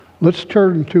Let's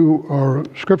turn to our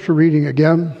scripture reading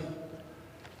again.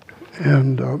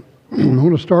 And I'm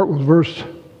going to start with verse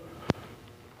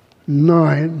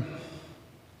 9.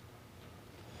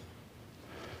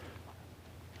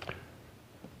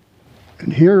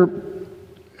 And here,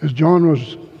 as John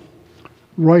was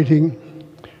writing,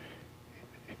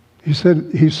 he said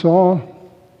he saw,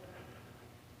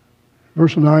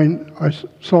 verse 9, I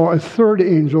saw a third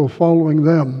angel following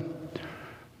them.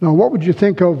 Now, what would you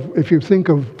think of if you think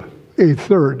of a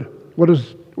third? What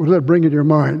does that bring into your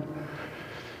mind?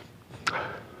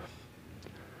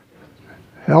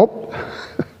 Help?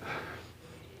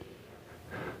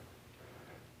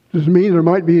 Does it mean there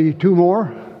might be two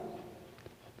more?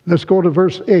 Let's go to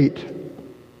verse 8.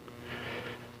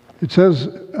 It says,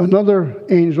 another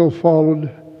angel followed,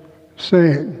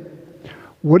 saying,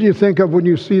 what do you think of when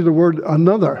you see the word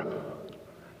another?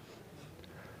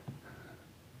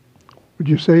 Would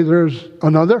you say there's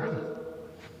another?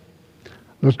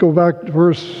 Let's go back to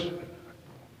verse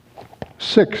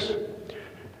 6.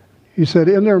 He said,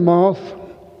 in their mouth,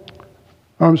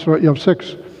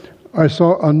 6, I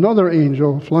saw another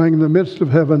angel flying in the midst of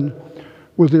heaven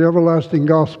with the everlasting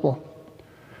gospel.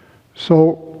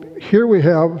 So here we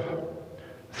have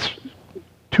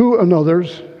two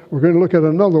anothers. We're going to look at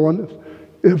another one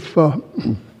if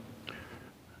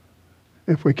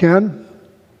we can.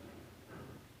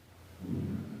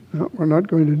 No, we're not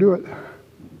going to do it.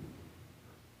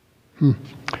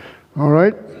 All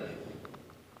right.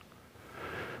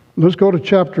 Let's go to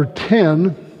chapter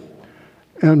 10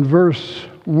 and verse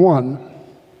 1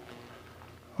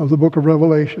 of the book of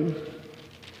Revelation.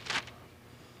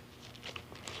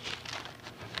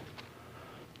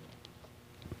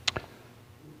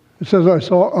 It says, I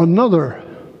saw another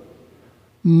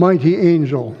mighty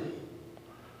angel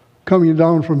coming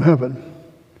down from heaven.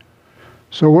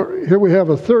 So here we have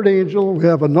a third angel, we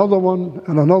have another one,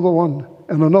 and another one,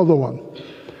 and another one.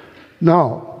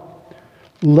 Now,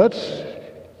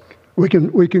 we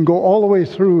can go all the way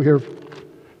through here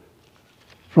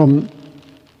from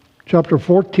chapter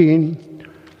 14,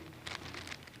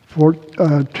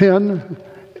 10,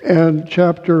 and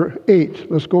chapter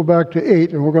 8. Let's go back to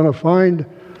 8, and we're going to find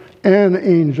an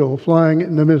angel flying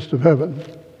in the midst of heaven.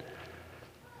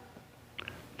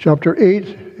 Chapter 8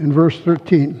 and verse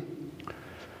 13.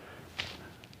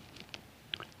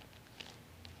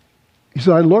 He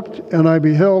said, I looked and I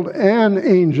beheld an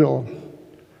angel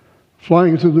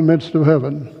flying through the midst of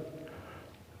heaven,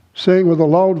 saying with a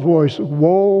loud voice,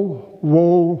 woe,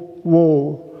 woe,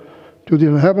 woe to the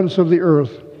inhabitants of the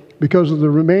earth, because of the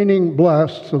remaining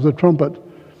blasts of the trumpet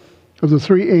of the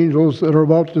three angels that are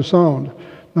about to sound.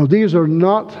 Now, these are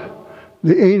not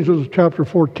the angels of chapter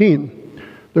 14.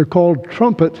 They're called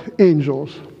trumpet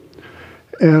angels.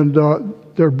 And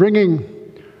they're bringing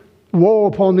woe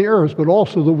upon the earth, but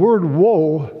also the word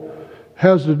woe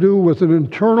has to do with an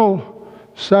internal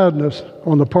sadness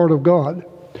on the part of God.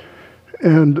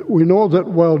 And we know that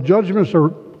while judgments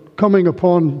are coming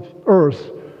upon earth,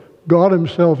 God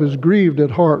himself is grieved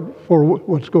at heart for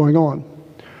what's going on.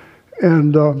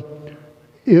 And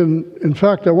in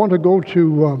fact, I want to go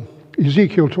to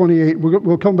Ezekiel 28.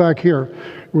 We'll come back here.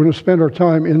 We're going to spend our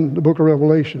time in the book of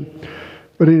Revelation.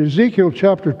 But in Ezekiel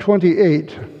chapter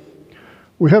 28,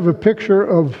 we have a picture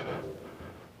of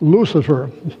Lucifer,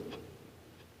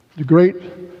 the great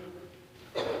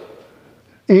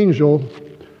angel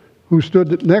who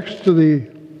stood next to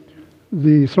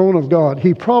the throne of God.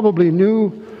 He probably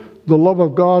knew the love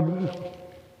of God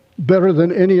better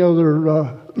than any other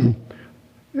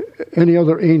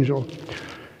angel.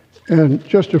 And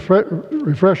just to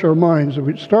refresh our minds, if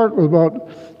we start with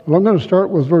I'm going to start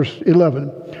with verse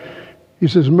 11. He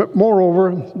says,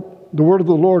 moreover, the word of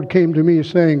the Lord came to me,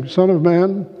 saying, Son of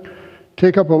man,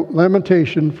 take up a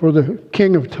lamentation for the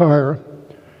king of Tyre,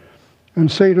 and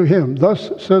say to him,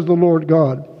 Thus says the Lord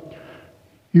God,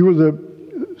 you are the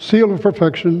seal of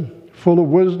perfection, full of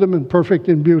wisdom and perfect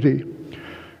in beauty.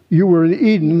 You were in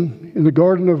Eden, in the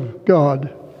garden of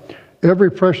God. Every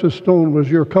precious stone was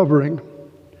your covering.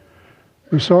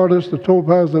 The sardius, the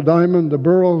topaz, the diamond, the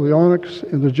beryl, the onyx,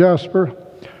 and the jasper,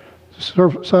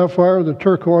 the sapphire, the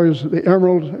turquoise, the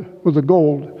emerald with the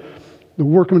gold. The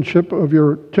workmanship of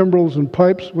your timbrels and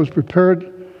pipes was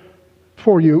prepared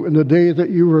for you in the day that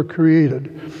you were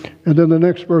created. And then the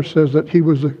next verse says that he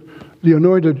was the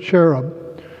anointed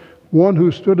cherub, one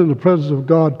who stood in the presence of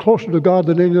God, closer to God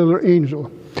than any other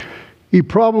angel. He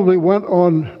probably went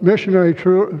on missionary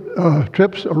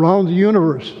trips around the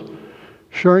universe,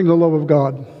 sharing the love of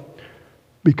God.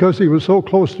 Because he was so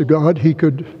close to God, he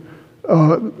could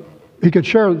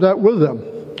share that with them.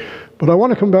 But I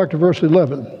want to come back to verse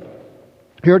 11.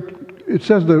 Here it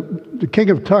says the king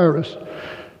of Tyrus,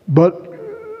 but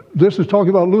this is talking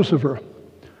about Lucifer.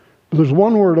 But there's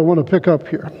one word I want to pick up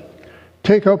here.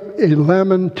 Take up a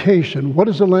lamentation. What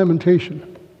is a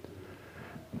lamentation?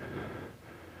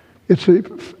 It's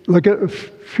like a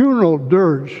funeral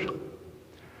dirge.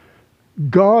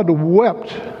 God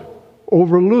wept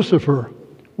over Lucifer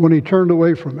when he turned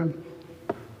away from him.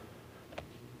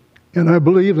 And I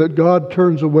believe that God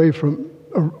turns away from,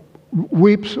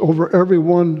 weeps over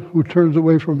everyone who turns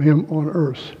away from him on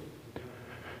earth.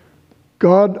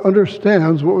 God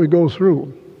understands what we go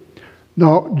through.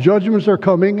 Now, judgments are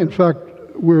coming. In fact,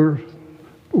 we'll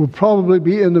probably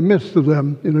be in the midst of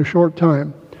them in a short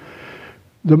time.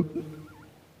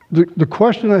 The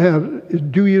question I have is,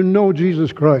 do you know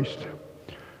Jesus Christ?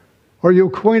 Are you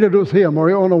acquainted with him? Are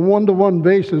you on a one-to-one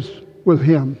basis with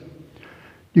him?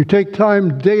 You take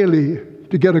time daily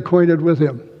to get acquainted with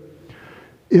him.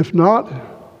 If not,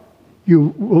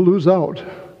 you will lose out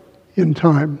in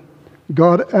time.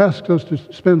 God asks us to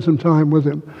spend some time with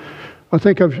him. I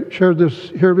think I've shared this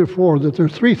here before, that there are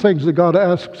three things that God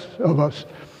asks of us.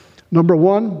 Number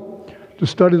one, to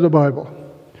study the Bible.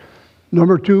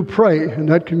 Number two, pray, and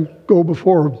that can go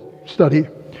before study.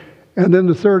 And then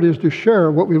the third is to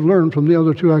share what we've learned from the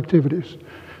other two activities.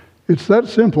 It's that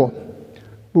simple.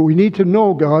 But we need to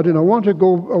know God, and I want to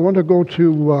go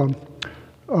to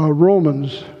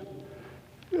Romans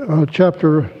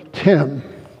chapter 10.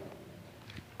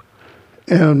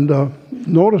 And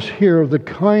notice here the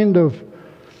kind of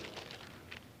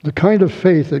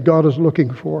faith that God is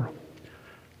looking for.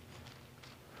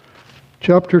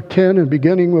 Chapter 10 and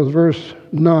beginning with verse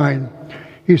 9.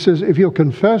 He says, if you'll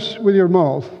confess with your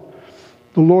mouth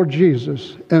the Lord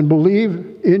Jesus and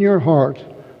believe in your heart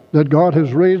that God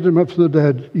has raised him up from the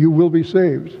dead, you will be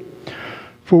saved.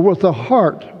 For with the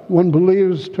heart one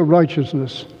believes to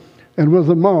righteousness, and with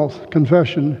the mouth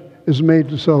confession is made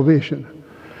to salvation.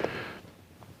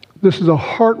 This is a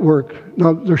heart work.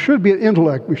 Now, there should be an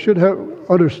intellect. We should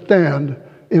understand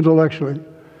intellectually.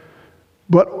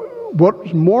 But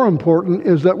what's more important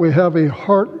is that we have a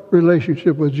heart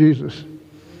relationship with Jesus.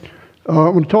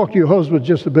 I'm going to talk to your husband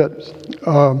just a bit.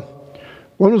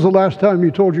 When was the last time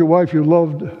you told your wife you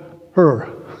loved her?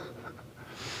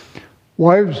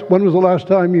 Wives, when was the last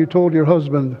time you told your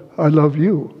husband, I love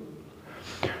you?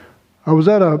 I was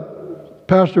at a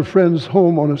pastor friend's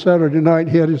home on a Saturday night.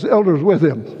 He had his elders with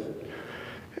him,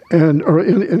 or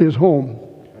in his home.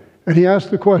 And he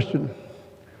asked the question.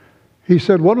 He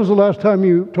said, when was the last time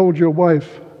you told your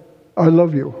wife, I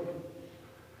love you?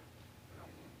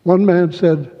 One man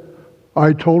said,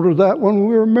 I told her that when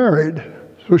we were married,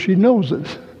 so she knows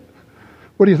it.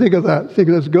 What do you think of that? Think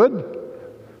that's good?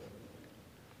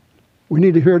 We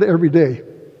need to hear it every day,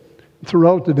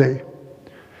 throughout the day.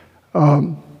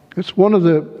 It's one of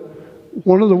the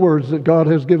words that God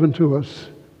has given to us.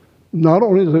 Not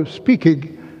only the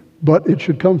speaking, but it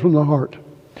should come from the heart.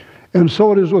 And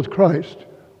so it is with Christ.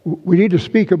 We need to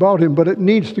speak about him, but it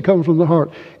needs to come from the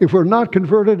heart. If we're not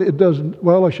converted, it doesn't,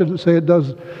 well, I shouldn't say it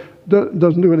doesn't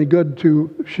do any good to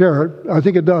share it. I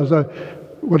think it does.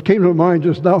 What came to mind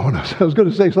just now, when I was going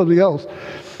to say something else.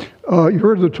 You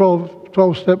heard of the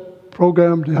 12-step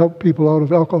program to help people out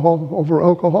of over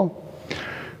alcohol?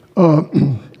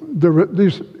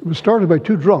 It was started by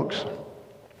two drunks.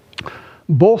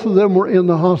 Both of them were in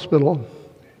the hospital,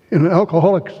 in an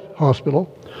alcoholic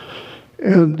hospital.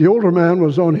 And the older man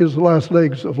was on his last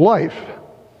legs of life.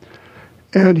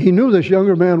 And he knew this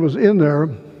younger man was in there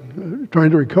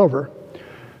trying to recover.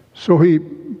 So he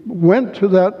went to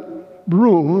that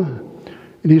room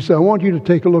and he said, I want you to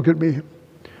take a look at me.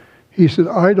 He said,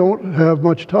 I don't have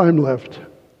much time left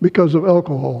because of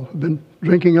alcohol. I've been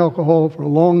drinking alcohol for a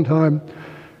long time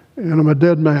and I'm a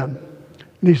dead man.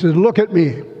 And he said, look at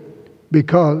me,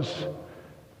 because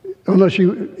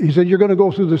he said, you're going to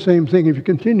go through the same thing if you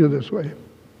continue this way.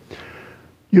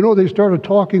 You know, they started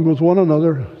talking with one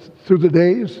another through the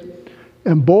days,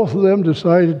 and both of them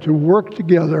decided to work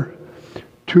together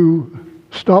to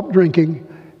stop drinking,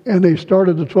 and they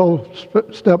started the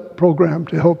 12-step program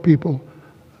to help people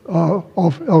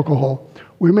off alcohol.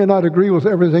 We may not agree with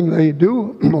everything they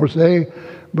do or say,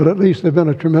 but at least they've been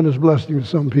a tremendous blessing to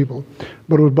some people.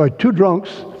 But it was by two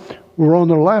drunks who were on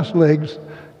their last legs,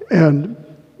 and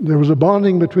there was a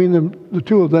bonding between them, the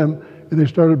two of them, and they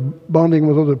started bonding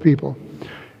with other people.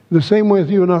 The same way with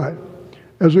you and I.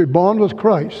 As we bond with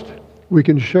Christ, we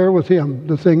can share with him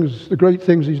the great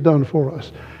things he's done for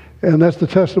us. And that's the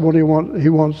testimony he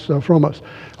wants from us.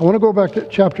 I want to go back to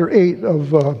chapter 8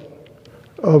 of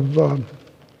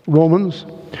Romans.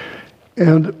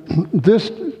 And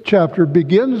this chapter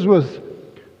begins with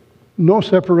no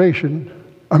separation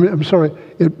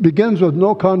it begins with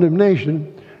no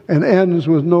condemnation and ends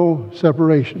with no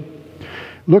separation.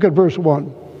 Look at verse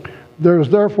 1. There is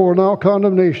therefore now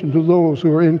condemnation to those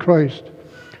who are in Christ,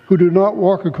 who do not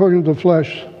walk according to the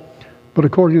flesh, but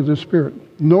according to the Spirit.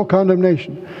 No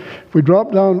condemnation. If we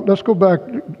drop down, let's go back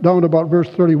down to about verse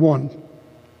 31,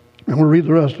 and we'll read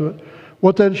the rest of it.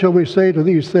 What then shall we say to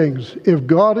these things? If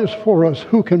God is for us,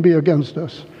 who can be against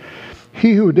us?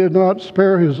 He who did not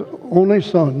spare his only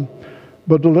Son,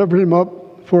 but delivered him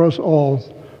up for us all,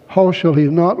 how shall he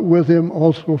not with him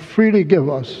also freely give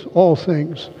us all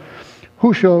things?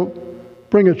 Who shall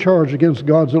bring a charge against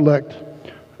God's elect?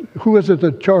 Who is it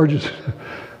that charges?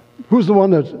 Who's the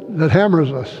one that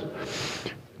hammers us?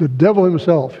 The devil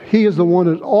himself. He is the one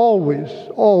that's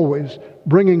always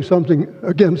bringing something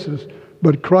against us.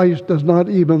 But Christ does not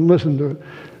even listen to it.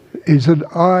 He said,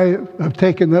 I have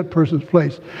taken that person's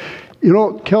place. You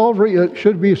know, Calvary, it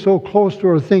should be so close to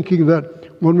our thinking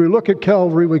that when we look at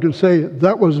Calvary, we can say,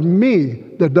 that was me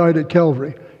that died at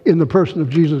Calvary in the person of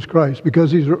Jesus Christ,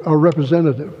 because he's our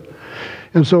representative.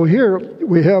 And so here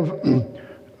we have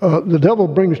the devil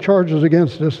brings charges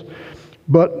against us,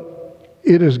 but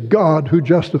it is God who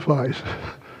justifies.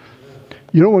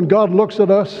 You know, when God looks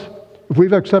at us, if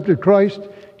we've accepted Christ,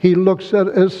 he looks at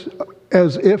us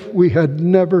as if we had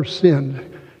never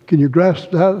sinned. Can you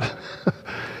grasp that?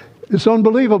 It's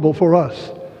unbelievable for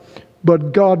us.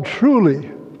 But God truly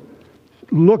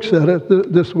looks at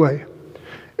it this way.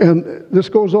 And this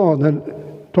goes on,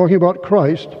 and talking about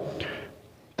Christ,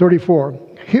 34.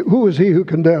 Who is he who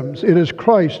condemns? It is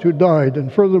Christ who died,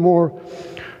 and furthermore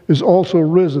is also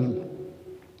risen,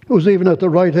 who is even at the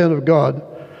right hand of God,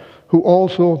 who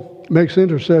also makes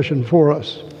intercession for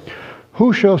us.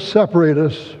 Who shall separate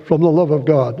us from the love of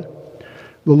God,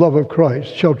 the love of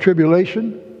Christ? Shall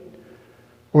tribulation,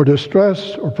 or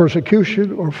distress, or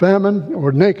persecution, or famine,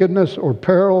 or nakedness, or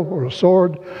peril, or a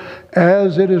sword?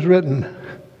 As it is written,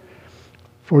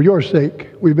 for your sake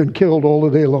we've been killed all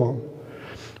the day long.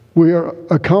 We are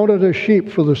accounted as sheep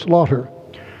for the slaughter.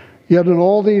 Yet in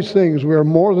all these things we are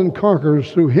more than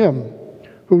conquerors through him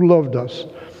who loved us.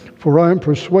 For I am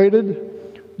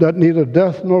persuaded that neither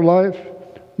death nor life,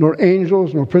 nor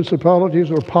angels, nor principalities,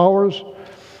 nor powers,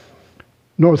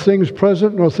 nor things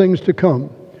present, nor things to come,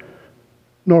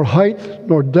 nor height,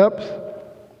 nor depth,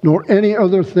 nor any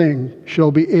other thing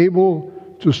shall be able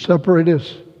to separate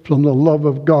us from the love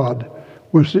of God,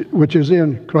 which is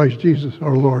in Christ Jesus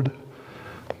our Lord.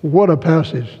 What a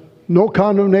passage. No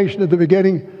condemnation at the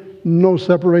beginning, no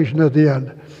separation at the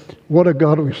end. What a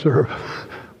God we serve.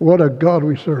 What a God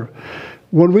we serve.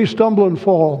 When we stumble and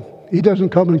fall, he doesn't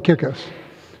come and kick us.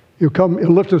 He'll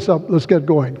lift us up. Let's get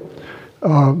going.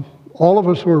 All of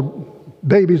us were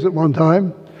babies at one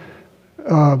time,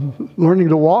 learning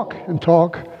to walk and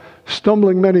talk,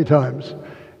 stumbling many times.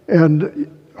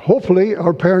 And hopefully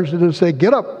our parents didn't say,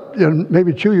 get up, and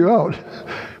maybe chew you out.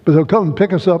 But they'll come and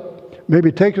pick us up,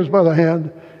 maybe take us by the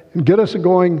hand, and get us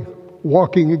going,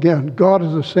 walking again. God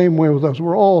is the same way with us.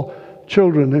 We're all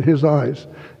children in his eyes.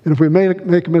 And if we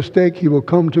make a mistake, he will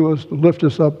come to us to lift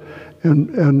us up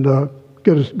and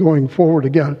get us going forward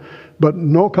again. But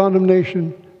no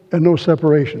condemnation and no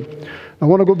separation. I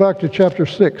want to go back to chapter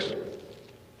 6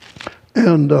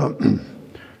 and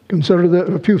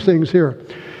consider a few things here.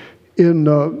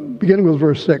 In beginning with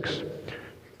verse 6.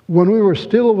 When we were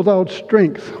still without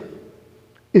strength,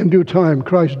 in due time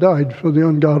Christ died for the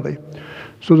ungodly.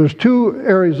 So there's two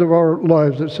areas of our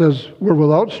lives that says we're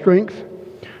without strength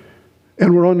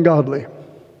and we're ungodly.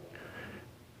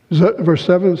 Verse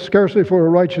 7, scarcely for a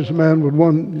righteous man would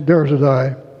one dare to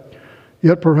die,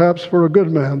 yet perhaps for a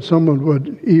good man someone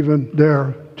would even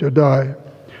dare to die.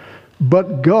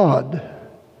 But God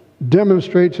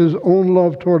demonstrates his own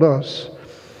love toward us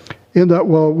in that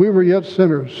while we were yet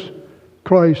sinners,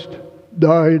 Christ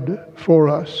died for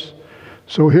us.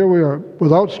 So here we are,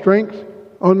 without strength,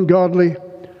 ungodly,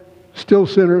 still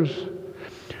sinners.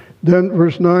 Then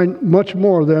verse 9, much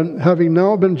more then, having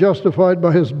now been justified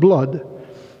by his blood,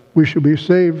 we shall be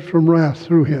saved from wrath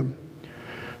through him.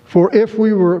 For if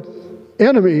we were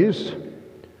enemies,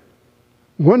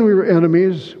 when we were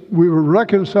enemies, we were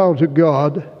reconciled to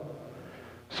God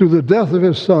through the death of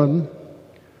his Son.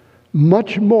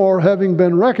 Much more, having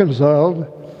been reconciled,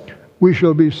 we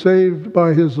shall be saved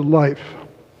by his life.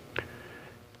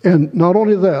 And not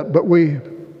only that, but we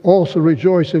also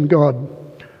rejoice in God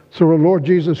through our Lord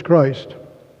Jesus Christ,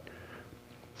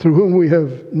 through whom we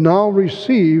have now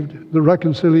received the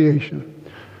reconciliation.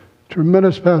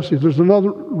 Tremendous passage. There's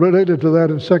another related to that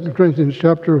in 2 Corinthians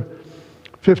chapter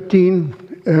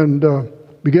 15 and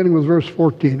beginning with verse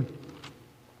 14.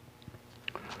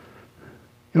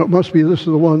 It must be this is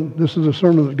the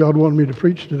sermon that God wanted me to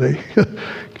preach today,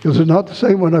 because it's not the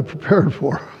same one I prepared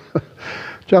for.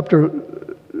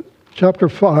 Chapter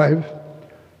 5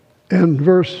 and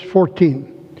verse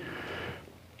 14.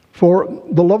 For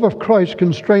the love of Christ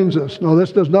constrains us. Now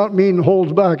this does not mean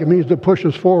holds back. It means to push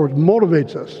us forward,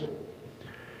 motivates us.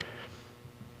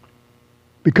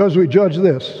 Because we judge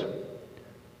this,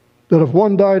 that if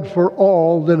one died for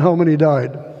all, then how many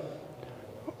died?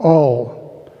 All.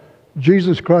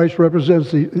 Jesus Christ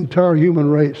represents the entire human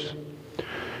race.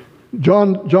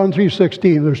 John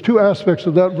 3:16, there's two aspects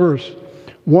of that verse.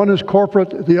 One is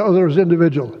corporate, the other is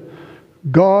individual.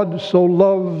 God so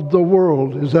loved the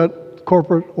world. Is that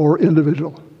corporate or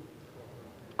individual?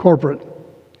 Corporate.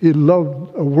 He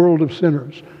loved a world of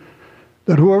sinners.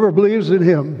 That whoever believes in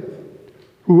him,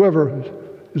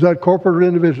 is that corporate or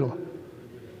individual?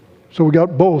 So we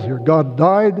got both here. God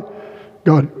died.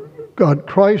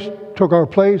 Christ took our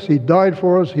place. He died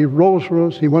for us. He rose for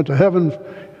us. He went to heaven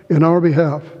in our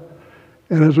behalf.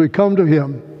 And as we come to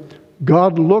him,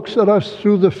 God looks at us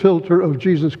through the filter of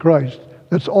Jesus Christ.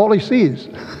 That's all he sees. Is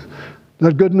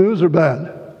that good news or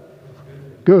bad?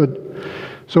 Good.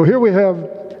 So here we have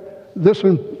this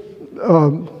one,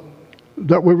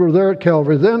 that we were there at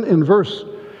Calvary. Then in verse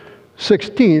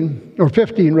 16, or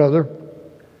 15 rather,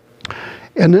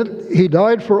 and then he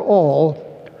died for all,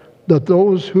 that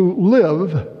those who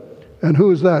live, and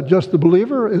who is that? Just the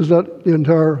believer? Is that the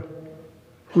entire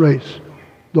race?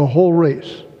 The whole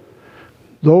race.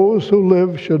 Those who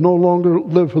live should no longer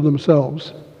live for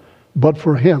themselves, but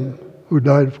for him who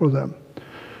died for them.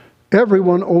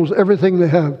 Everyone owes everything they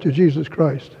have to Jesus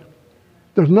Christ.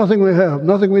 There's nothing we have,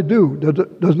 nothing we do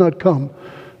that does not come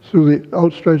through the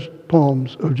outstretched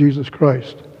palms of Jesus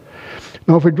Christ.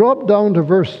 Now if we drop down to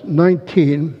verse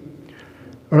 19,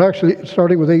 or actually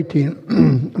starting with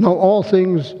 18, now all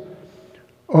things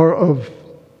are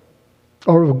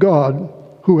of God,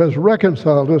 who has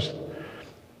reconciled us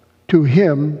to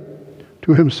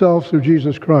himself through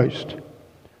Jesus Christ.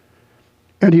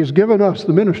 And he has given us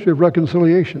the ministry of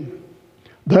reconciliation.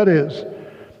 That is,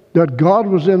 that God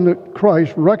was in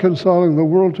Christ reconciling the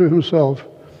world to himself,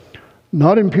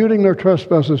 not imputing their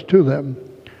trespasses to them,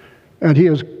 and he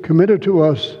has committed to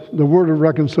us the word of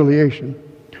reconciliation.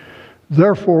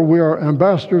 Therefore we are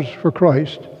ambassadors for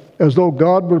Christ, as though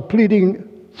God were pleading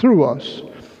through us.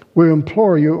 We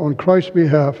implore you on Christ's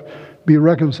behalf, be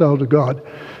reconciled to God.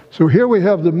 So here we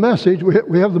have the message,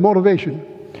 we have the motivation.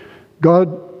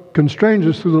 God constrains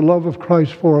us through the love of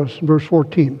Christ for us, in verse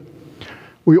 14.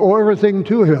 We owe everything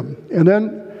to him. And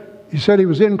then he said he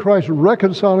was in Christ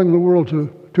reconciling the world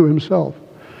to himself.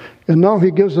 And now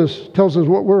he tells us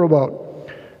what we're about.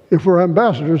 If we're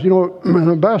ambassadors, an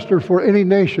ambassador for any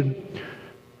nation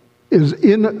is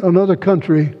in another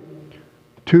country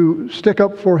to stick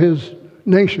up for his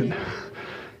nation.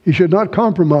 He should not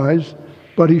compromise,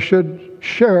 but he should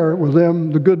share with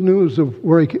them the good news of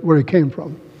where he came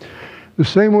from. The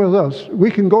same with us.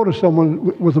 We can go to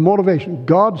someone with a motivation.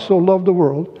 God so loved the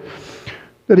world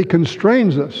that he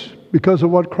constrains us because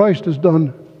of what Christ has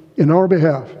done in our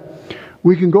behalf.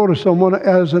 We can go to someone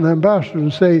as an ambassador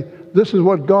and say, this is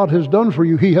what God has done for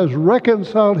you. He has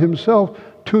reconciled himself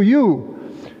to you.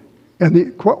 And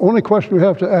the only question we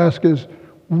have to ask is,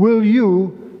 will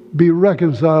you be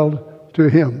reconciled to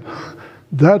him?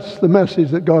 That's the message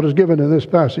that God has given in this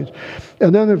passage.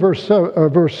 And then in verse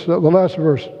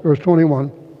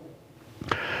 21,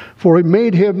 for he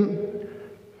made him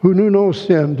who knew no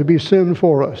sin to be sin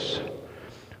for us,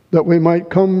 that we might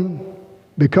become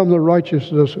the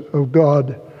righteousness of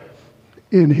God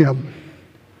in him.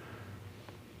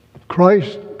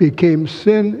 Christ became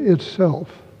sin itself,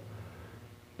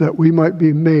 that we might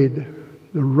be made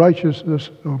the righteousness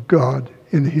of God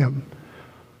in him.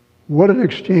 What an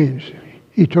exchange.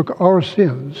 He took our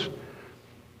sins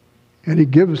and he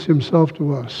gives himself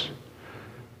to us.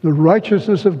 The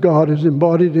righteousness of God is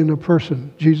embodied in a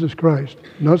person, Jesus Christ,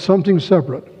 not something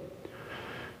separate.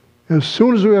 As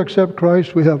soon as we accept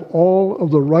Christ, we have all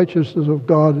of the righteousness of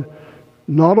God,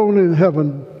 not only in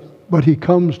heaven, but he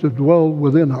comes to dwell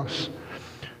within us.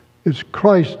 It's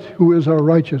Christ who is our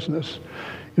righteousness.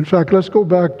 In fact, let's go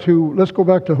back to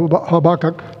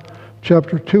Habakkuk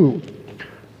chapter 2.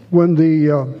 When we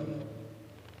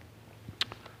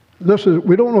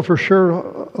don't know for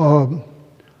sure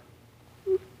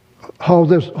how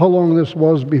long this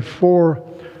was before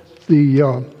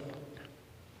the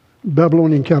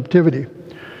Babylonian captivity.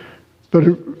 But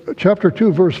in chapter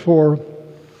 2, verse 4,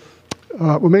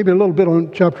 maybe a little bit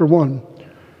on chapter 1,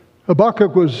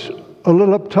 Habakkuk was a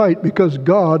little uptight because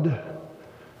God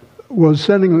was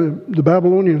sending the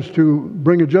Babylonians to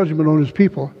bring a judgment on his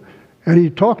people. And he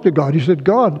talked to God. He said,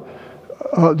 God,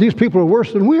 these people are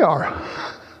worse than we are.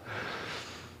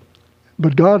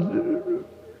 But God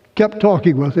kept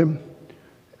talking with him.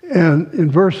 And in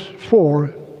verse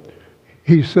 4,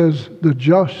 he says, the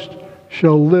just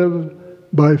shall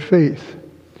live by faith.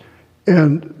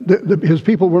 And his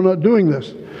people were not doing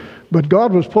this. But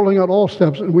God was pulling out all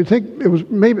steps. And we think it was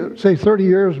maybe, say, 30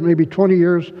 years, maybe 20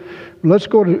 years. Let's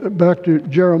go back to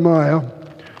Jeremiah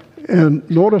and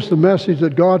notice the message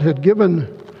that God had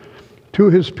given to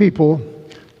his people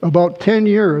about 10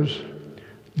 years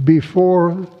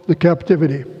before the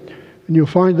captivity. And you'll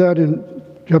find that in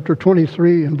chapter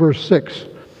 23 and verse 6. It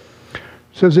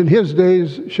says, in his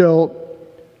days shall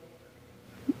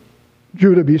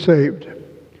Judah be saved,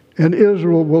 and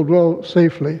Israel will dwell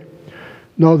safely.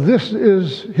 Now this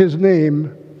is his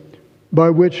name by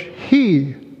which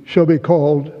he shall be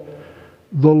called,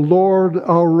 the Lord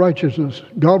our righteousness.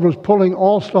 God was pulling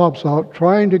all stops out,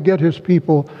 trying to get his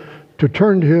people to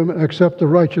turn to him and accept the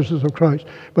righteousness of Christ.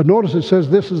 But notice it says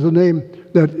this is the name,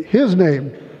 that his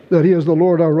name, that he is the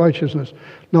Lord our righteousness.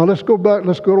 Now let's go back,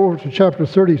 let's go over to chapter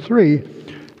 33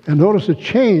 and notice a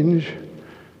change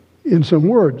in some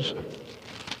words.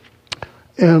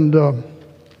 And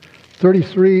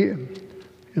 33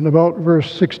 in about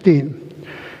verse 16,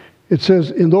 it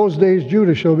says, in those days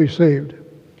Judah shall be saved,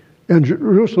 and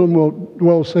Jerusalem will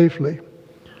dwell safely.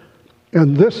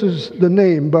 And this is the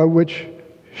name by which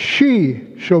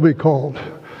she shall be called.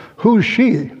 Who's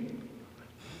she?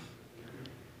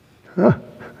 Huh?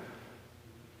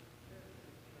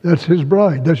 That's his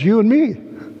bride. That's you and me.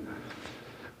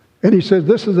 And he says,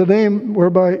 this is the name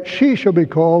whereby she shall be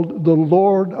called the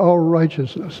Lord our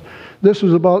righteousness. This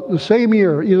was about the same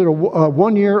year, either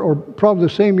 1 year or probably the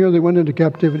same year they went into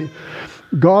captivity.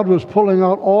 God was pulling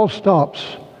out all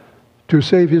stops to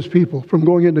save his people from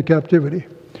going into captivity.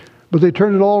 But they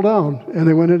turned it all down and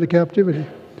they went into captivity.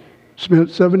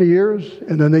 Spent 70 years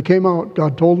and then they came out.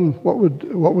 God told them what would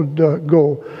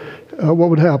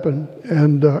happen,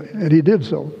 and he did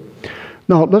so.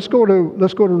 Now let's go to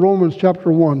Romans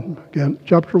chapter 1 again,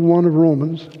 chapter 1 of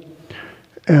Romans,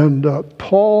 and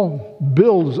Paul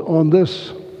builds on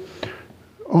this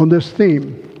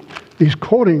theme. He's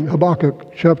quoting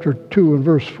Habakkuk chapter 2 and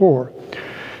verse 4.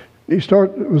 He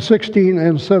starts with 16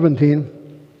 and 17.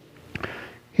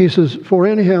 He says, for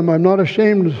in him I'm not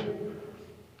ashamed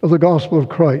of the gospel of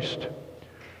Christ,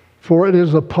 for it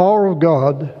is the power of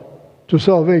God to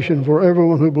salvation for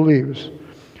everyone who believes,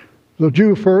 the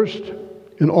Jew first,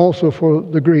 and also for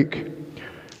the Greek.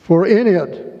 For in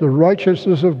it the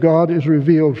righteousness of God is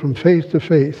revealed from faith to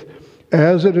faith,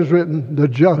 as it is written, the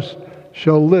just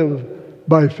shall live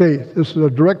by faith. This is a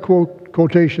direct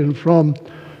quotation from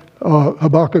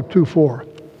Habakkuk 2:4.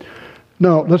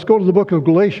 Now let's go to the book of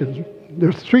Galatians.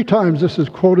 There's 3 times this is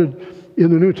quoted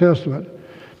in the New Testament.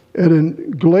 And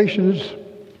in Galatians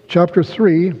chapter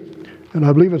 3, and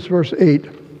I believe it's verse 8,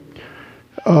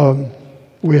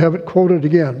 we have it quoted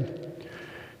again.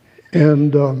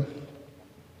 And that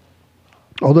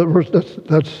verse,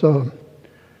 that's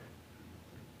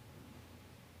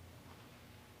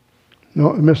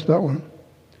no, I missed that one.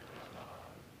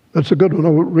 That's a good one.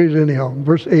 I'll read it anyhow.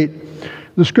 Verse 8,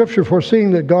 the scripture,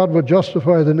 foreseeing that God would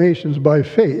justify the nations by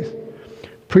faith,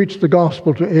 preached the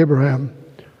gospel to Abraham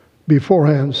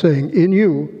beforehand, saying, in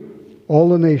you all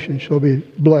the nations shall be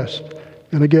blessed.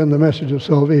 And again, the message of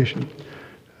salvation.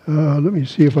 Let me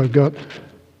see if I've got...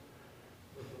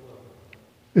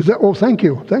 Is that, oh, thank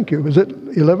you. Is it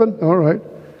 11? All right.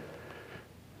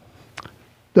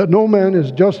 That no man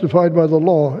is justified by the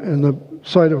law in the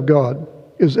sight of God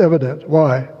is evident.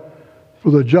 Why?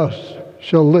 For the just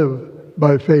shall live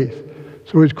by faith.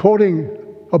 So he's quoting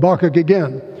Habakkuk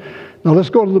again. Now let's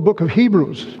go to the book of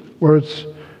Hebrews, where it's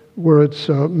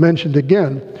mentioned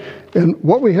again. And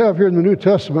what we have here in the New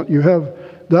Testament, you have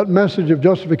that message of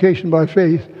justification by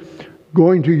faith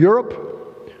going to Europe.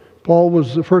 Paul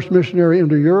was the first missionary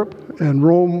into Europe, and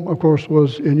Rome, of course,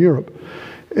 was in Europe.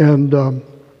 And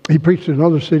he preached in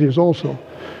other cities also.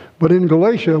 But in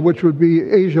Galatia, which would be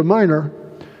Asia Minor,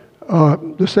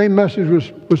 the same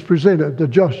message was presented, the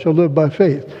just shall live by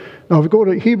faith. Now, if we go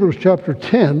to Hebrews chapter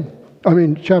 10,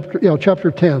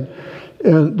 chapter 10,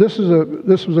 and this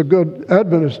was a good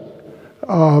Adventist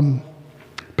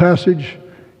passage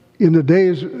in the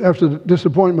days after the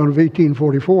disappointment of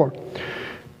 1844.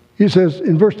 He says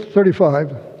in verse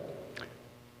 35,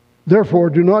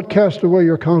 therefore do not cast away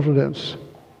your confidence,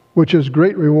 which is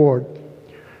great reward.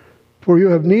 For you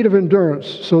have need of endurance,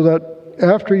 so that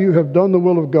after you have done the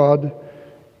will of God,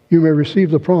 you may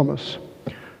receive the promise.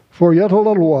 For yet a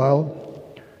little while,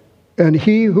 and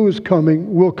he who is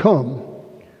coming will come,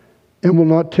 and will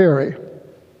not tarry.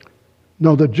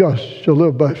 Now the just shall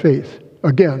live by faith.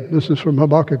 Again, this is from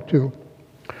Habakkuk 2.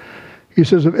 He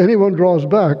says, if anyone draws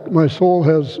back, my soul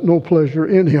has no pleasure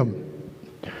in him.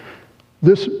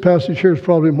 This passage here is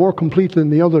probably more complete than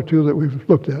the other two that we've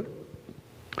looked at.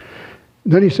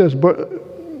 Then he says, but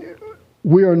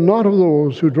we are not of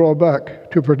those who draw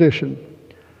back to perdition,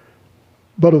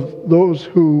 but of those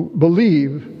who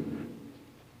believe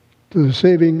to the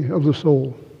saving of the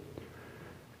soul.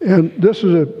 And this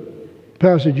is a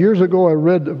passage, years ago I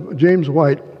read James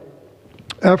White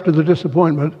after the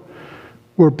disappointment,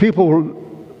 where people were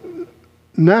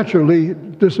naturally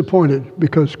disappointed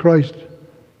because Christ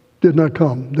did not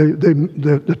come.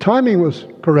 The timing was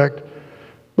correct,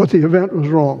 but the event was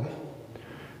wrong.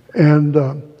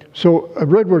 And so I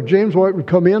read where James White would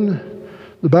come in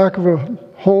the back of a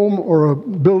home or a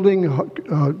building.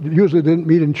 Usually they didn't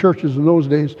meet in churches in those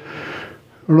days,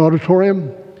 or an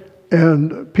auditorium,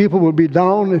 and people would be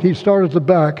down, and he'd start at the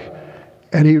back,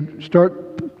 and he'd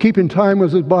start keeping time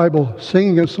with his Bible,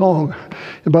 singing a song.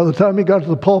 And by the time he got to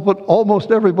the pulpit,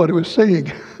 almost everybody was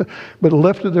singing, but it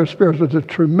lifted their spirits. It's a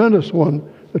tremendous one,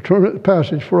 a tremendous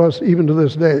passage for us even to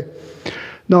this day.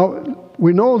 Now,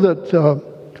 we know that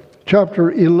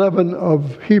chapter 11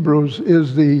 of Hebrews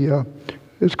is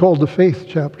it's called the faith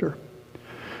chapter.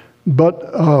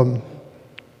 But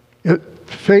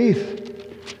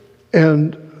faith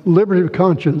and liberty of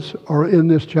conscience are in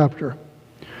this chapter.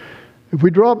 If we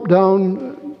drop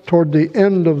down toward the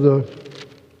end of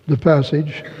the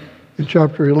passage in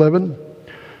chapter 11,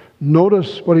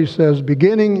 notice what he says,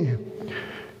 beginning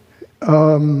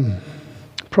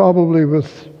probably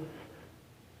with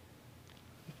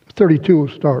 32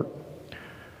 start.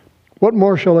 What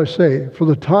more shall I say? For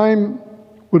the time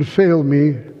would fail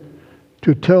me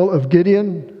to tell of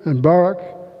Gideon and Barak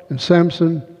and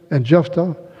Samson and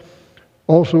Jephthah,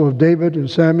 also of David and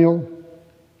Samuel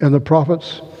and the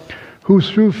prophets, who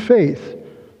through faith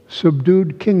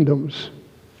subdued kingdoms,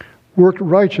 worked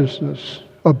righteousness,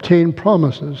 obtained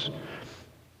promises,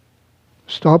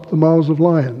 stopped the mouths of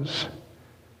lions,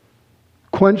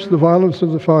 quenched the violence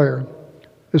of the fire,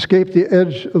 escaped the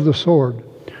edge of the sword,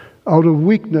 out of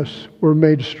weakness were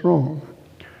made strong,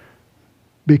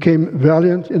 became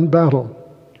valiant in battle,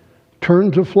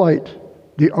 turned to flight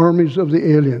the armies of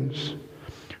the aliens.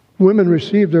 Women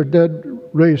received their dead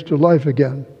raised to life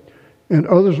again, and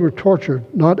others were tortured,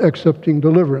 not accepting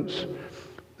deliverance,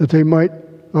 that they might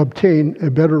obtain a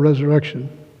better resurrection.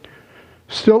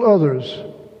 Still others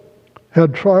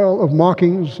had trial of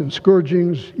mockings and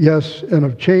scourgings, yes, and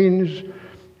of chains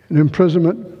and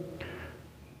imprisonment.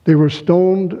 They were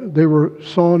stoned, they were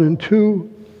sawn in two,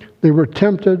 they were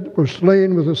tempted, were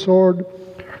slain with a sword.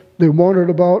 They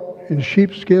wandered about in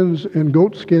sheepskins and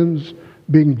goatskins,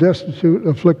 being destitute,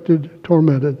 afflicted,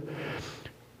 tormented,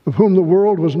 of whom the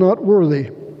world was not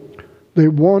worthy. They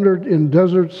wandered in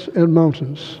deserts and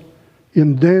mountains,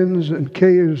 in dens and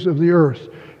caves of the earth.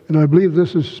 And I believe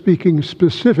this is speaking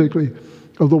specifically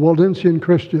of the Waldensian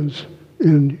Christians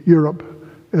in Europe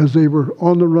as they were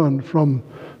on the run from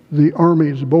the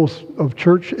armies, both of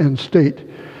church and state.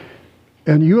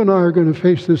 And you and I are going to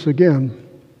face this again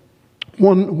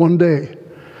one day.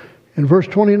 In verse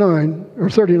 29 or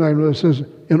 39, it says,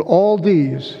 "And all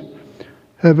these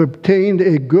have obtained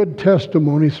a good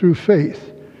testimony through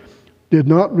faith, did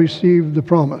not receive the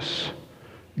promise,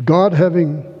 God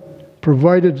having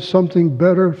provided something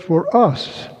better for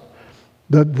us,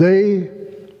 that they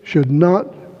should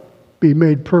not be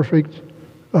made perfect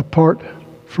apart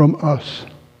from us."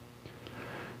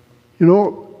 You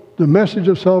know, the message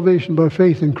of salvation by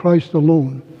faith in Christ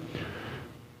alone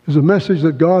is a message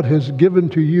that God has given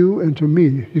to you and to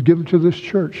me. He's given to this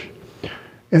church.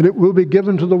 And it will be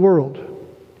given to the world.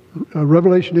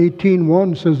 Revelation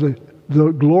 18:1 says that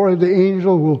the glory of the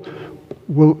angel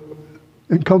will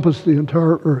encompass the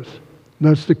entire earth. And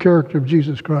that's the character of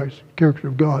Jesus Christ, character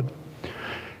of God.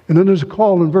 And then there's a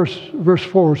call in verse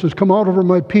 4. It says, "Come out over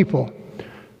my people,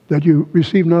 that you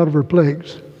receive not of her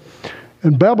plagues."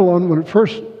 And Babylon, when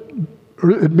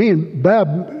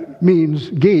Bab means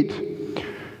gate.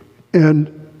 And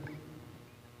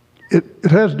it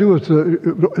has to do with,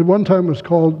 at one time it was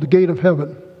called the gate of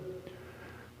heaven.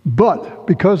 But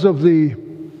because of the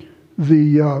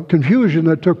confusion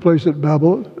that took place at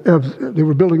Babel, as they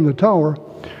were building the tower,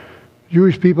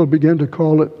 Jewish people began to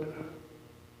call it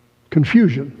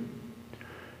confusion.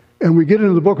 And we get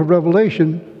into the book of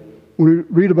Revelation, when we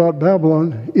read about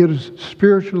Babylon, it is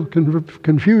spiritual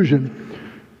confusion.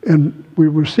 And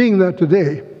we're seeing that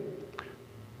today.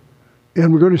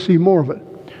 And we're going to see more of it.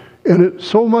 And it's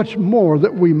so much more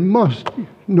that we must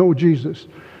know Jesus.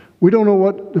 We don't know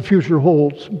what the future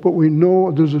holds, but we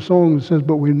know, there's a song that says,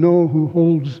 but we know who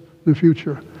holds the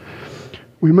future.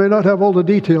 We may not have all the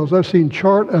details. I've seen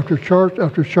chart after chart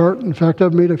after chart. In fact,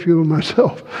 I've made a few of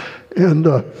myself.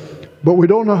 But we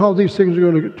don't know how these things are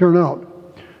going to turn out.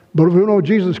 But if we know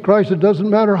Jesus Christ, it doesn't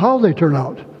matter how they turn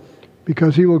out,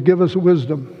 because he will give us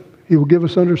wisdom. He will give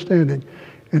us understanding.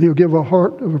 And he'll give a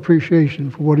heart of appreciation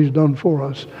for what he's done for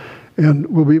us. And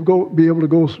we'll be able to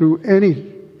go through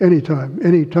any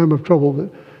time of trouble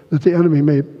that the enemy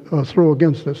may throw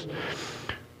against us.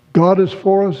 God is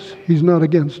for us. He's not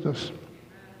against us.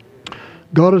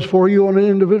 God is for you on an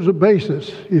individual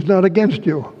basis. He's not against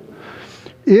you.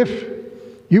 If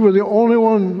you were the only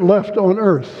one left on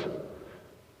earth,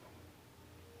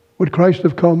 would Christ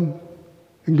have come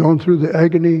and gone through the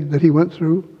agony that he went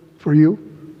through for you?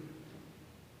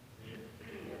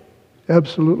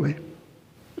 Absolutely.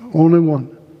 Only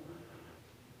one.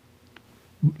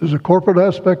 There's a corporate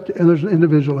aspect and there's an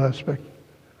individual aspect.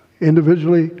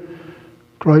 Individually,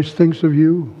 Christ thinks of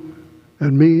you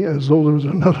and me as though there was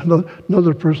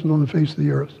another person on the face of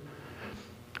the earth.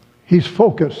 He's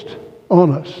focused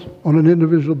on us on an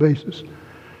individual basis.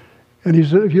 And he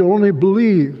said, if you only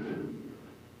believe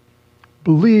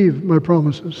my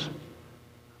promises,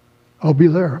 I'll be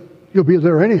there. You'll be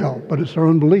there anyhow, but it's our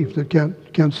unbelief that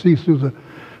can't see through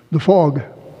the fog.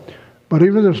 But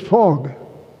even this fog,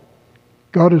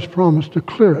 God has promised to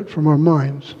clear it from our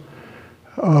minds.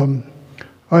 I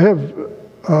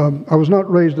was not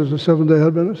raised as a Seventh-day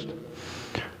Adventist,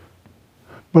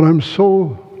 but I'm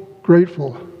so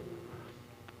grateful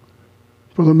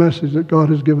for the message that God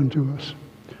has given to us.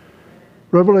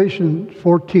 Revelation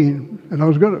 14,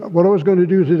 and what I was going to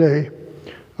do today,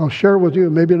 I'll share with you,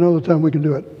 maybe another time we can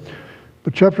do it.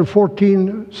 But chapter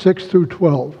 14, 6 through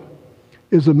 12,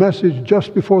 is the message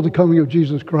just before the coming of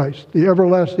Jesus Christ, the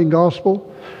everlasting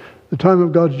gospel, the time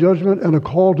of God's judgment, and a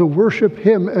call to worship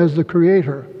him as the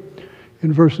Creator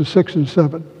in verses 6 and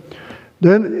 7.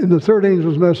 Then in the third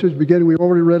angel's message, beginning, we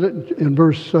already read it in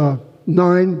verse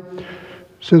 9,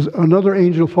 says, another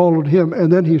angel followed him,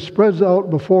 and then he spreads out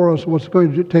before us what's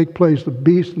going to take place, the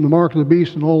beast and the mark of the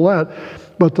beast and all that.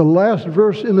 But the last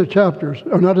verse in the chapters,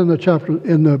 or not in the chapter,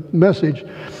 in the message,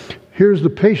 here's the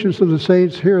patience of the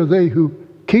saints, here are they who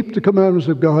keep the commandments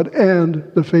of God and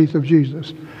the faith of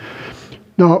Jesus.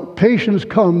 Now, patience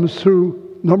comes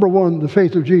through, number one, the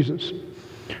faith of Jesus.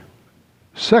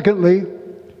 Secondly,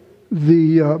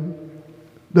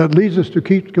 that leads us to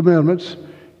keep commandments.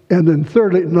 And then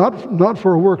thirdly, not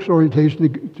for a works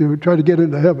orientation to try to get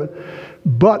into heaven,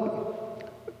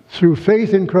 but through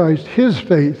faith in Christ, his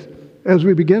faith, as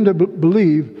we begin to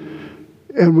believe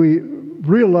and we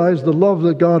realize the love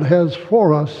that God has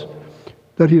for us,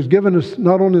 that he's given us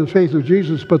not only the faith of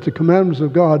Jesus, but the commandments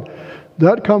of God.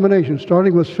 That combination,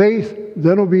 starting with faith,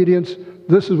 then obedience,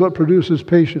 this is what produces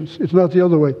patience. It's not the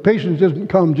other way. Patience doesn't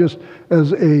come just as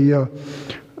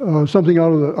something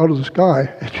out of the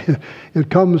sky. It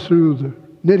comes through the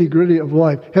nitty-gritty of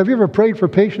life. Have you ever prayed for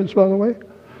patience, by the way?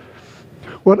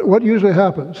 What usually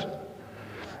happens?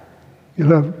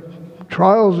 You have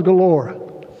trials galore.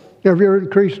 Have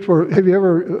you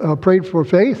ever prayed for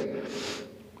faith?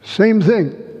 Same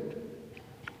thing.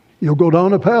 You'll go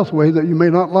down a pathway that you may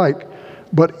not like.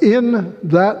 But in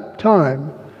that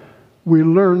time, we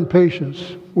learn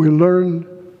patience. We learn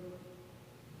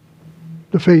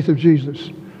the faith of Jesus.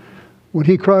 When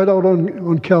he cried out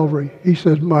on Calvary, he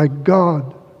said, my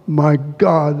God,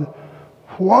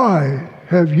 why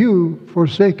have you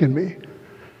forsaken me?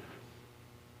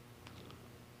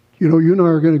 You know, you and I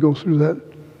are going to go through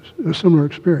a similar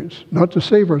experience. Not to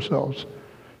save ourselves.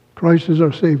 Christ is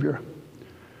our Savior.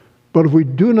 But if we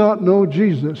do not know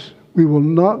Jesus, we will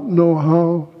not know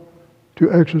how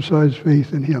to exercise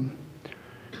faith in him.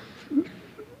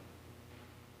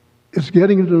 It's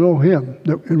getting to know him,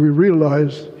 and we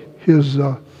realize his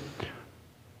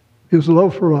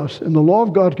love for us. And the law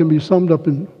of God can be summed up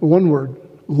in one word.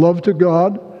 Love to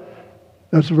God,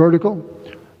 that's vertical.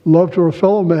 Love to our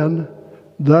fellow men,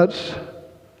 that's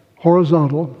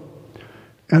horizontal.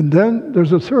 And then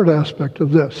there's a third aspect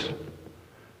of this.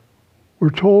 We're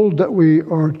told that we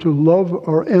are to love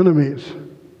our enemies.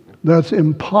 That's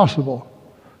impossible.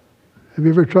 Have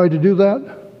you ever tried to do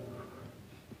that?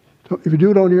 If you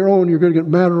do it on your own, you're going to get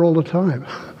madder all the time.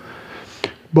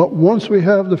 But once we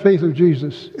have the faith of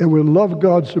Jesus and we love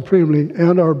God supremely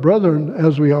and our brethren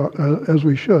as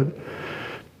we should,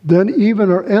 then even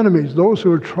our enemies, those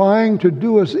who are trying to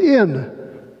do us in,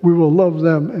 we will love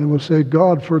them and will say,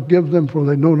 God, forgive them, for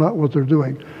they know not what they're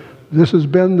doing. This has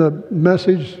been the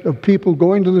message of people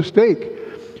going to the stake.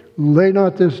 Lay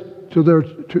not this to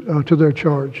their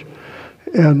charge,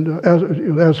 and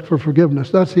ask for forgiveness.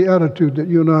 That's the attitude that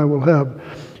you and I will have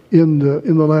in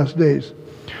the last days.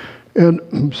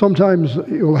 And sometimes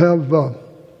you'll have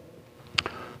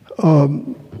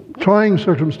trying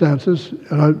circumstances.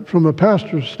 And from a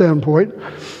pastor's standpoint,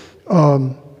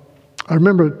 I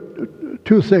remember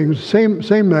two things.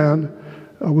 Same man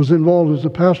was involved as a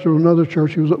pastor of another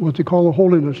church. He was at what they call a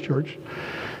holiness church.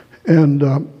 And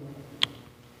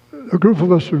a group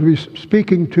of us would be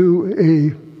speaking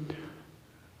to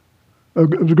a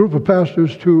group of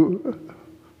pastors to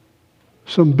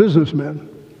some businessmen.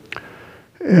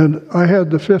 And I had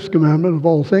the fifth commandment of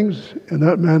all things, and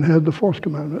that man had the fourth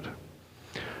commandment.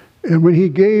 And when he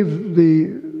gave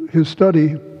his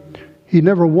study, he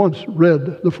never once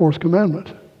read the fourth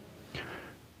commandment.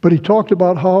 But he talked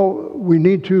about how we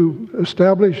need to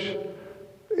establish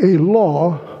a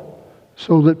law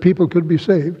so that people could be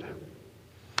saved.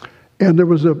 And there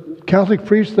was a Catholic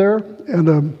priest there and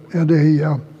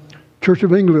a Church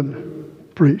of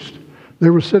England priest. They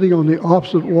were sitting on the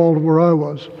opposite wall of where I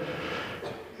was.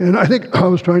 And I think I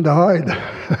was trying to hide.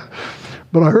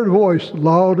 But I heard a voice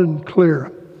loud and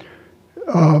clear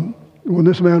when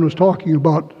this man was talking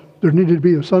about there needed to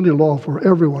be a Sunday law for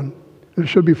everyone. It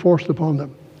should be forced upon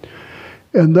them.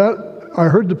 And that, I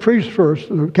heard the priest first,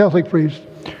 the Catholic priest.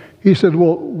 He said,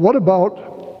 well, what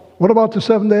about the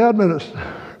Seventh-day Adventists?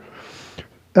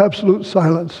 Absolute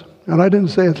silence. And I didn't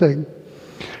say a thing.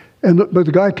 But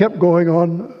the guy kept going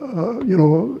on,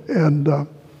 and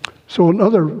so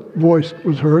another voice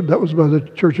was heard. That was by the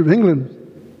Church of England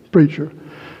preacher.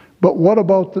 But what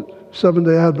about the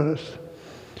Seventh-day Adventists?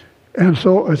 And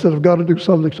so I said, I've got to do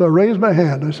something. So I raised my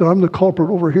hand. I said, I'm the culprit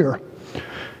over here.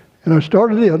 And I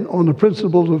started in on the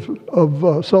principles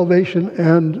of salvation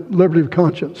and liberty of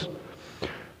conscience.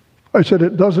 I said,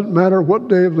 it doesn't matter what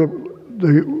day of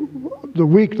the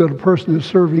week that a person is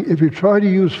serving. If you try to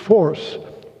use force,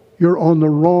 you're on the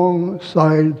wrong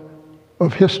side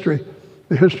of history,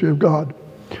 the history of God.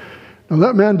 Now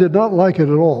that man did not like it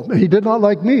at all. He did not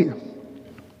like me.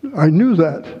 I knew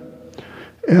that.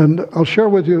 And I'll share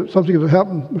with you something that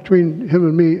happened between him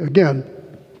and me again.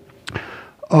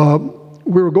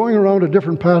 We were going around to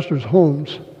different pastors'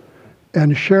 homes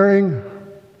and sharing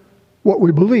what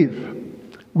we believe.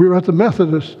 We were at the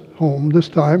Methodist home this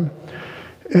time,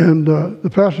 and the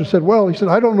pastor said, well, he said,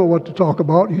 I don't know what to talk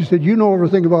about. He said, you know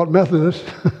everything about Methodists.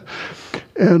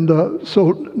 And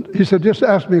so he said, just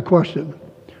ask me a question.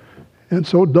 And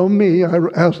so dumb me, I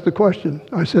asked the question.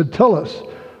 I said, tell us,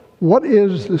 what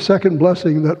is the second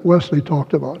blessing that Wesley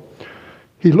talked about?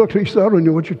 He looked at me and said, I don't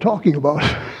know what you're talking about.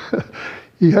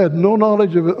 He had no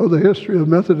knowledge of the history of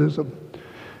Methodism.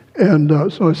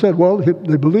 And so I said, well,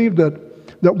 they believed that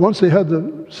once they had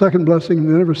the second blessing,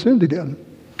 they never sinned again.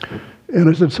 And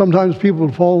I said, sometimes people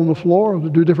would fall on the floor or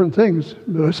do different things.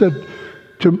 But I said,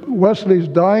 to Wesley's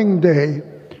dying day,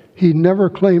 he never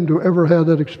claimed to ever have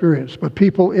that experience. But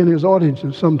people in his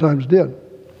audiences sometimes did.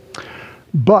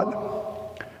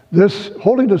 But this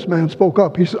holiness man spoke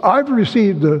up. He said, I've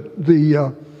received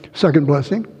the second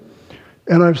blessing,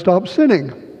 and I've stopped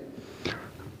sinning.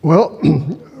 Well,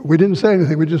 we didn't say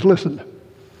anything. We just listened.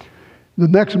 The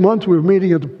next month, we were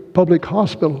meeting at the public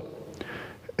hospital.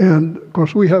 And, of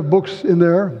course, we have books in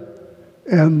there,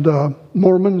 and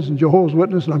Mormons and Jehovah's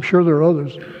Witnesses, and I'm sure there are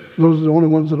others. Those are the only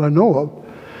ones that I know of.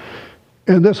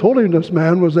 And this holiness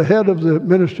man was the head of the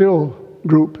ministerial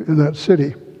group in that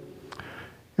city.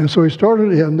 And so he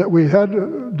started in that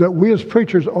we as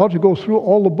preachers ought to go through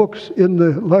all the books in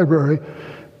the library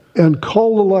and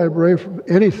cull the library from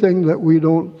anything that we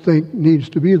don't think needs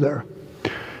to be there.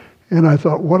 And I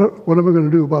thought, what am I going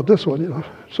to do about this one?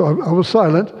 So I was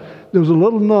silent. There was a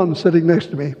little nun sitting next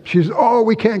to me. She said, oh,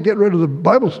 we can't get rid of the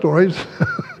Bible stories.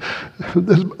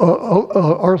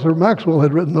 Arthur Maxwell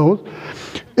had written those.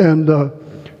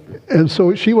 And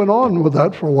so she went on with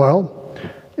that for a while.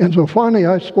 And so finally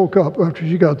I spoke up after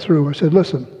she got through. I said,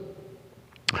 listen,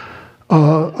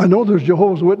 I know there's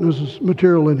Jehovah's Witnesses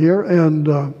material in here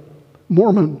and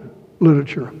Mormon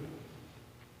literature.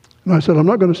 And I said, I'm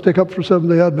not going to stick up for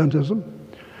Seventh-day Adventism,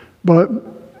 but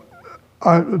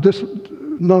this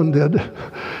nun did.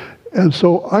 And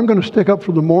so I'm going to stick up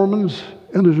for the Mormons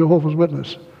and the Jehovah's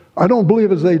Witnesses. I don't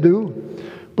believe as they do,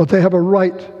 but they have a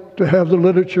right to have the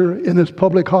literature in this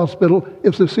public hospital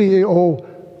if the CEO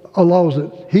allows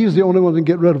it. He's the only one that can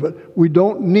get rid of it. We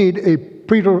don't need a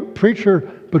preacher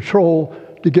patrol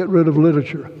to get rid of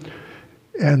literature.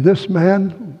 And this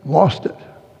man lost it.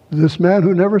 This man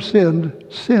who never sinned.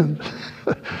 The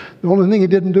only thing he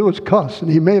didn't do was cuss, and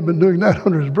he may have been doing that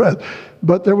under his breath.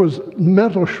 But there was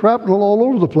mental shrapnel all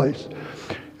over the place.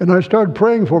 And I started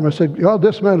praying for him. I said, God,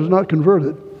 this man is not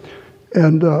converted.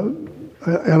 And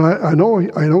I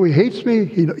know he hates me.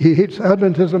 He hates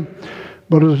Adventism.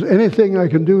 But is there anything I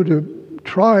can do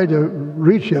try to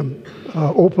reach him,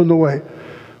 open the way.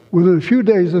 Within a few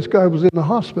days, this guy was in the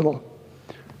hospital.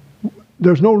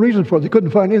 There's no reason for it. They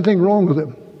couldn't find anything wrong with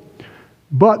him.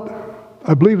 But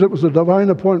I believe it was a divine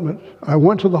appointment. I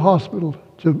went to the hospital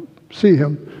to see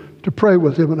him, to pray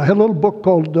with him. And I had a little book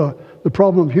called The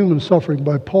Problem of Human Suffering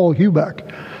by Paul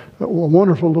Huback, a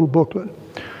wonderful little booklet.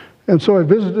 And so I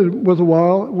visited with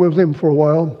him for a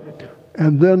while.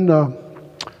 And then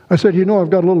I said, you know,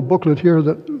 I've got a little booklet here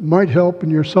that might help in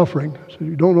your suffering. I said,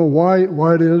 you don't know why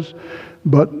it is,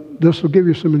 but this will give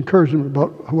you some encouragement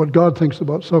about what God thinks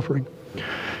about suffering.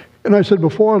 And I said,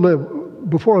 before I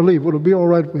leave, would it be all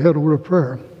right if we had a word of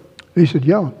prayer? And he said,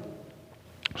 yeah.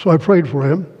 So I prayed for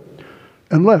him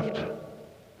and left.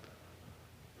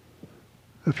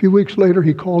 A few weeks later,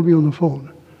 he called me on the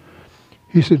phone.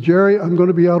 He said, Jerry, I'm going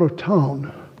to be out of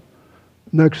town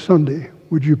next Sunday.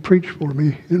 Would you preach for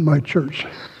me in my church?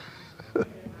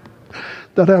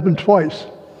 That happened twice.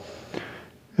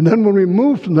 And then when we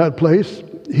moved from that place,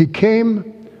 he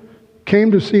came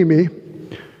to see me,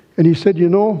 and he said, you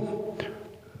know,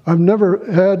 I've never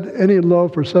had any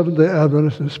love for Seventh-day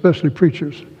Adventists, especially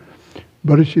preachers.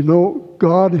 But as you know,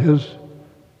 God has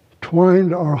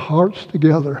twined our hearts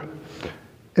together.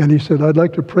 And he said, I'd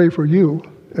like to pray for you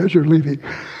as you're leaving.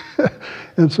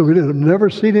 And so we did. I've never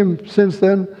seen him since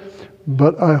then,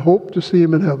 but I hope to see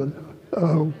him in heaven.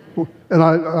 And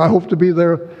I hope to be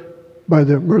there by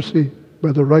the mercy,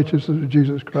 by the righteousness of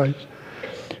Jesus Christ.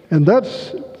 And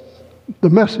that's the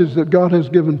message that God has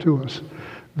given to us,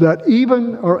 that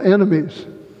even our enemies,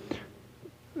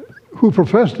 who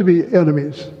profess to be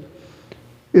enemies,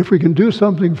 if we can do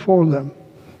something for them,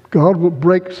 God will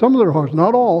break some of their hearts.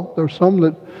 Not all. There's some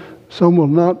will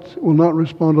not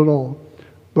respond at all.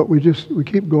 But we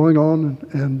keep going on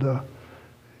and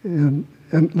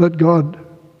let God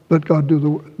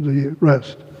do the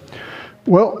rest.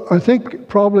 Well, I think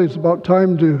probably it's about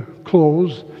time to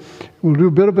close. We'll do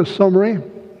a bit of a summary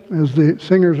as the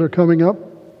singers are coming up.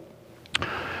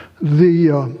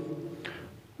 Again,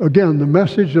 the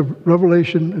message of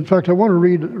Revelation. In fact, I want to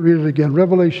read it again.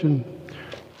 Revelation.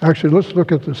 Actually, let's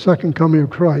look at the second coming of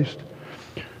Christ,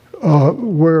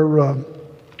 where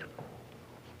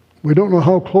we don't know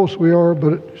how close we are,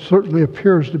 but it certainly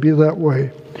appears to be that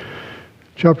way.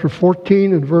 Chapter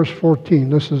 14 and verse 14.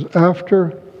 This is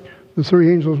after the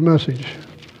three angels'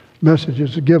 message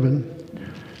is given.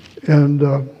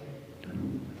 And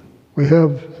we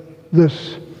have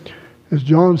this, as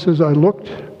John says, I looked,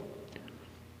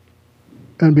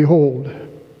 and behold,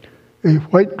 a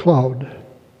white cloud,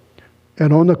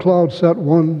 and on the cloud sat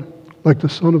one like the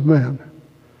Son of Man,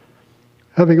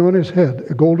 having on his head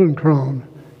a golden crown,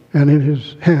 and in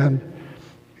his hand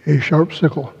a sharp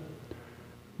sickle.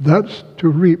 That's to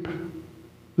reap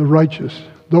the righteous,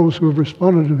 those who have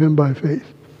responded to him by faith.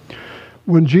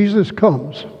 When Jesus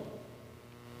comes,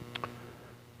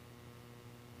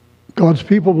 God's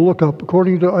people will look up,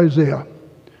 according to Isaiah.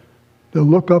 They'll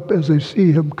look up as they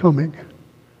see him coming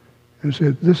and say,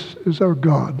 this is our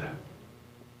God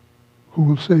who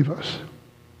will save us.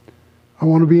 I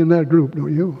want to be in that group,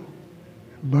 don't you?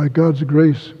 By God's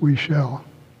grace, we shall.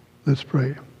 Let's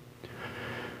pray.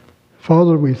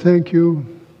 Father, we thank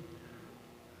you.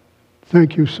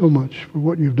 Thank you so much for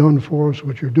what you've done for us,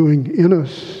 what you're doing in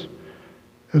us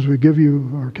as we give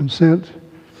you our consent.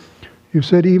 You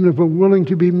said, even if we're willing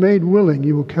to be made willing,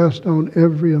 you will cast down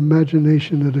every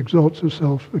imagination that exalts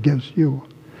itself against you.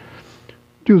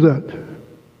 Do that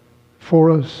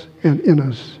for us and in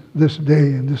us this day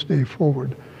and this day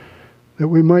forward, that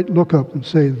we might look up and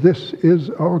say, this is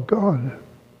our God,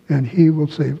 and he will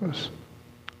save us.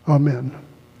 Amen.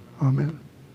 Amen.